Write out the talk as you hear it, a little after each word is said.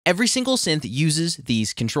Every single synth uses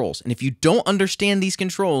these controls, and if you don't understand these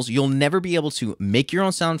controls, you'll never be able to make your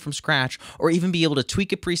own sound from scratch or even be able to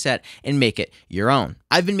tweak a preset and make it your own.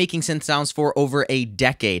 I've been making synth sounds for over a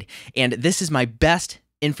decade, and this is my best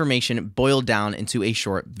information boiled down into a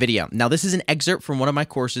short video. Now, this is an excerpt from one of my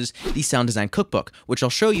courses, the Sound Design Cookbook, which I'll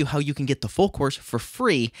show you how you can get the full course for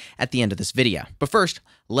free at the end of this video. But first,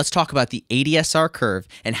 let's talk about the ADSR curve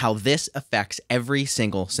and how this affects every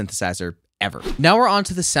single synthesizer ever. Now we're on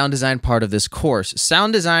to the sound design part of this course.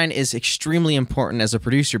 Sound design is extremely important as a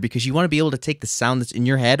producer because you want to be able to take the sound that's in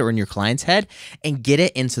your head or in your client's head and get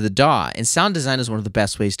it into the DAW. And sound design is one of the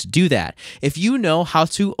best ways to do that. If you know how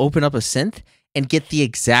to open up a synth and get the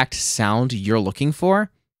exact sound you're looking for,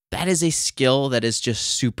 that is a skill that is just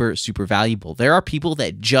super, super valuable. There are people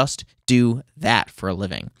that just do that for a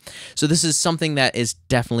living. So this is something that is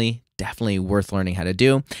definitely worth learning how to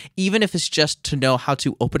do, even if it's just to know how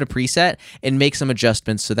to open a preset and make some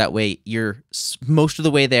adjustments so that way you're most of the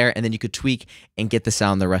way there and then you could tweak and get the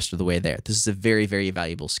sound the rest of the way there. This is a very, very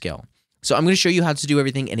valuable skill. So I'm going to show you how to do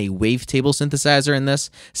everything in a wavetable synthesizer in this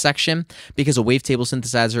section because a wavetable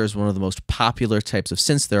synthesizer is one of the most popular types of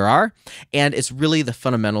synths there are, and it's really the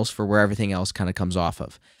fundamentals for where everything else kind of comes off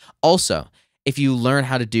of. Also, if you learn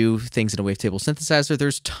how to do things in a wavetable synthesizer,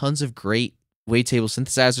 there's tons of great wavetable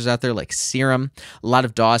synthesizers out there like Serum. A lot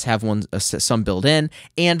of DAWs have one, some built in,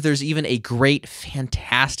 and there's even a great,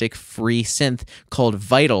 fantastic free synth called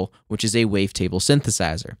Vital, which is a wavetable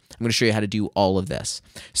synthesizer. I'm going to show you how to do all of this.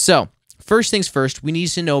 So, first things first, we need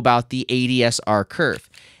to know about the ADSR curve.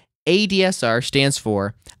 ADSR stands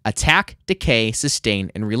for Attack, Decay,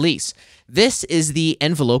 Sustain, and Release. This is the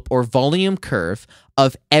envelope or volume curve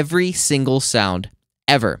of every single sound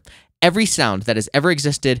ever. Every sound that has ever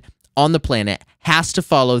existed on the planet has to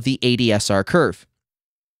follow the ADSR curve.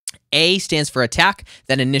 A stands for attack,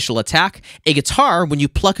 that initial attack. A guitar, when you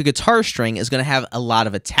pluck a guitar string, is going to have a lot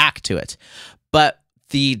of attack to it. But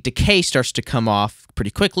the decay starts to come off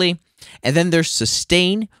pretty quickly. And then there's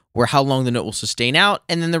sustain, where how long the note will sustain out,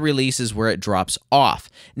 and then the release is where it drops off.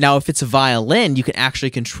 Now, if it's a violin, you can actually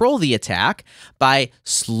control the attack by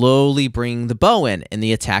slowly bringing the bow in, and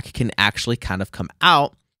the attack can actually kind of come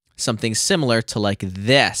out something similar to like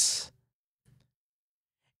this.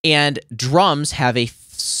 And drums have a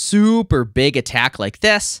super big attack like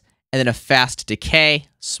this, and then a fast decay,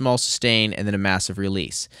 small sustain, and then a massive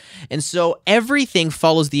release. And so everything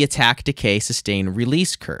follows the attack, decay, sustain,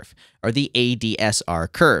 release curve, or the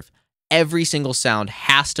ADSR curve. Every single sound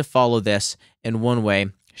has to follow this in one way,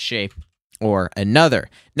 shape, or another.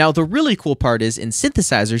 Now, the really cool part is in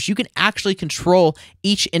synthesizers, you can actually control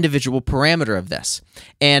each individual parameter of this.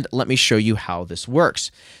 And let me show you how this works.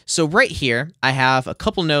 So right here, I have a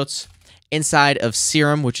couple notes inside of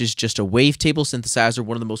Serum, which is just a wavetable synthesizer,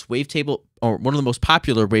 one of the most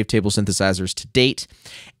popular wavetable synthesizers to date.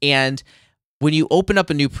 And when you open up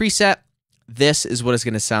a new preset, this is what it's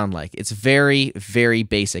going to sound like. It's very, very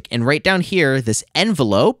basic. And right down here, this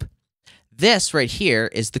envelope, this right here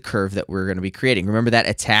is the curve that we're going to be creating. Remember that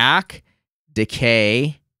attack,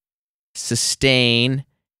 decay, sustain,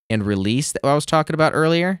 and release that I was talking about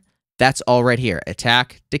earlier? That's all right here.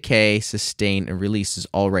 Attack, decay, sustain, and release is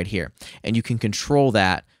all right here. And you can control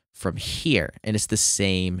that from here. And it's the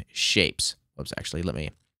same shapes. Oops, actually, let me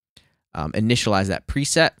initialize that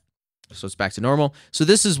preset. So it's back to normal. So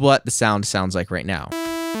this is what the sound sounds like right now.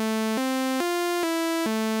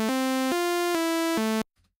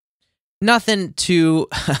 Nothing too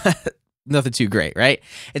great, right?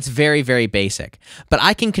 It's very, very basic. But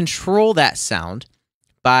I can control that sound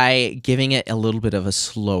by giving it a little bit of a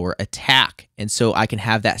slower attack. And so I can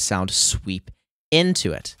have that sound sweep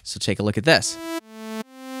into it. So take a look at this.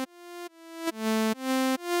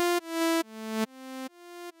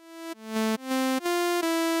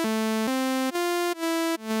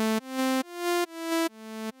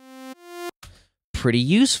 Pretty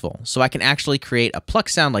useful. So I can actually create a pluck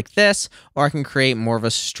sound like this, or I can create more of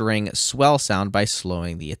a string swell sound by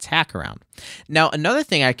slowing the attack around. Now, another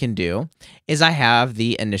thing I can do is I have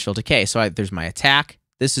the initial decay. So there's my attack.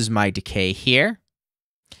 This is my decay here.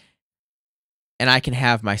 And I can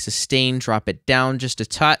have my sustain drop it down just a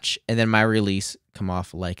touch, and then my release come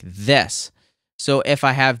off like this. So if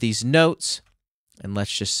I have these notes, and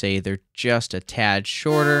let's just say they're just a tad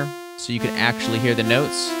shorter, so you can actually hear the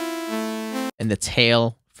notes and the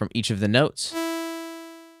tail from each of the notes.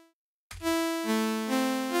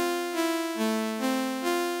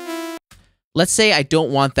 Let's say I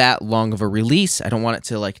don't want that long of a release. I don't want it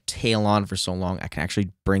to like tail on for so long. I can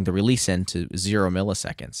actually bring the release in to 0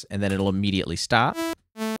 milliseconds, and then it'll immediately stop.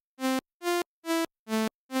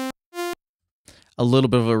 A little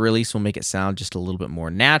bit of a release will make it sound just a little bit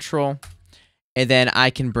more natural. And then I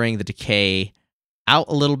can bring the decay out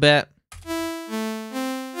a little bit.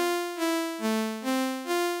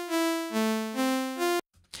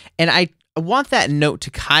 And I want that note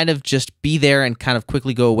to kind of just be there and kind of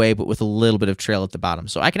quickly go away, but with a little bit of trail at the bottom.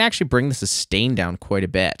 So I can actually bring the sustain down quite a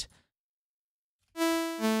bit. Or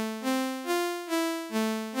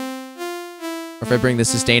if I bring the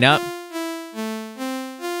sustain up.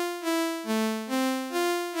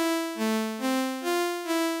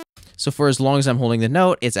 So for as long as I'm holding the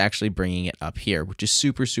note, it's actually bringing it up here, which is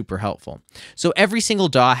super, super helpful. So every single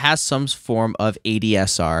DAW has some form of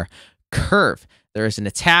ADSR curve. There is an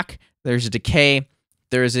attack, there's a decay,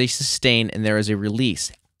 there is a sustain, and there is a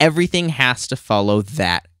release. Everything has to follow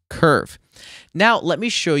that curve. Now, let me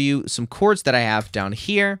show you some chords that I have down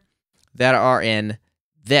here that are in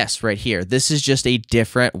this right here. This is just a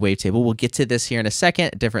different wavetable. We'll get to this here in a second,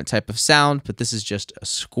 a different type of sound, but this is just a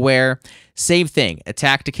square. Same thing,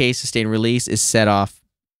 attack, decay, sustain, release is set off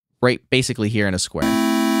right basically here in a square.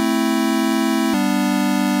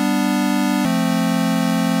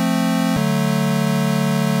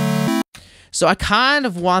 So I kind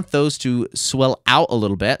of want those to swell out a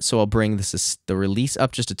little bit. So I'll bring the release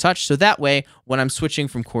up just a touch. So that way, when I'm switching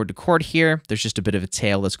from chord to chord here, there's just a bit of a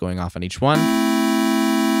tail that's going off on each one.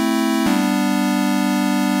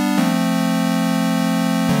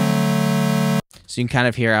 So you can kind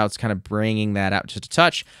of hear how it's kind of bringing that out just a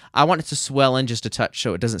touch. I want it to swell in just a touch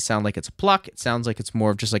so it doesn't sound like it's a pluck. It sounds like it's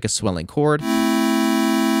more of just like a swelling chord.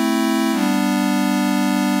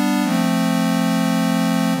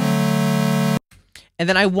 And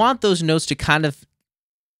then I want those notes to kind of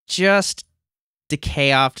just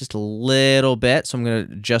decay off just a little bit. So I'm going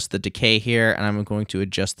to adjust the decay here, and I'm going to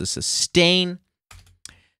adjust the sustain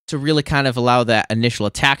to really kind of allow that initial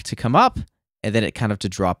attack to come up, and then it kind of to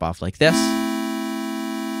drop off like this.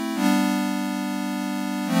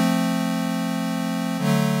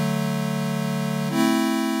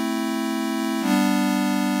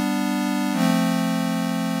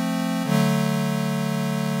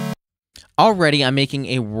 Already, I'm making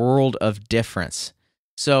a world of difference.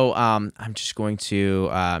 So I'm just going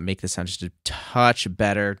to make this sound just a touch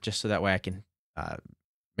better, just so that way I can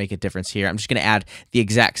make a difference here. I'm just going to add the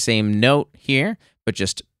exact same note here, but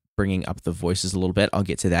just bringing up the voices a little bit. I'll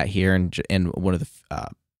get to that here in one of the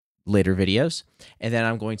later videos. And then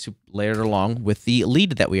I'm going to layer it along with the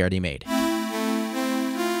lead that we already made.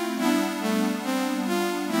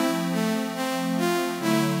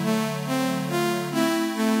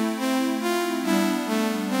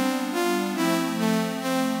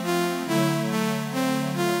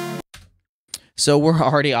 So we're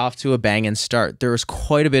already off to a banging start. There was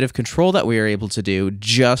quite a bit of control that we were able to do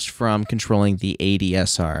just from controlling the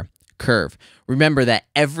ADSR curve. Remember that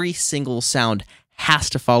every single sound has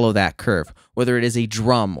to follow that curve, whether it is a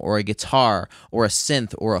drum or a guitar or a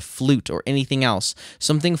synth or a flute or anything else.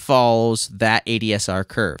 Something follows that ADSR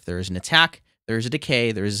curve. There is an attack, there is a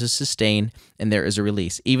decay, there is a sustain, and there is a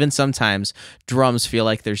release. Even sometimes drums feel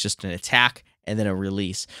like there's just an attack and then a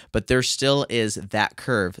release, but there still is that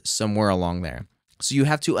curve somewhere along there. So you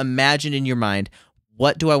have to imagine in your mind,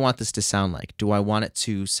 what do I want this to sound like? Do I want it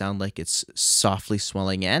to sound like it's softly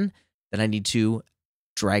swelling in? Then I need to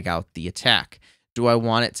drag out the attack. Do I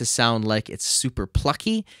want it to sound like it's super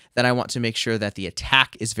plucky? Then I want to make sure that the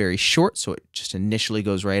attack is very short, so it just initially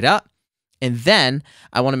goes right up. And then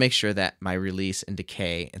I want to make sure that my release and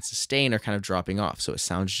decay and sustain are kind of dropping off, so it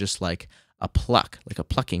sounds just like a pluck, like a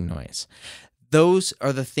plucking noise. Those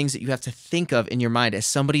are the things that you have to think of in your mind as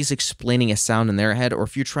somebody's explaining a sound in their head, or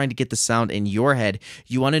if you're trying to get the sound in your head,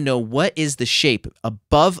 you want to know what is the shape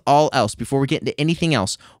above all else. Before we get into anything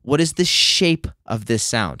else, what is the shape of this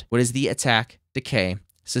sound? What is the attack, decay,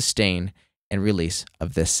 sustain, and release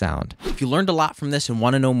of this sound? If you learned a lot from this and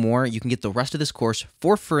want to know more, you can get the rest of this course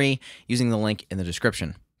for free using the link in the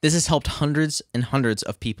description. This has helped hundreds and hundreds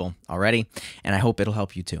of people already, and I hope it'll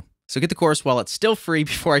help you too. So get the course while it's still free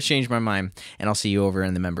before I change my mind, and I'll see you over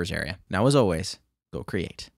in the members area. Now, as always, go create.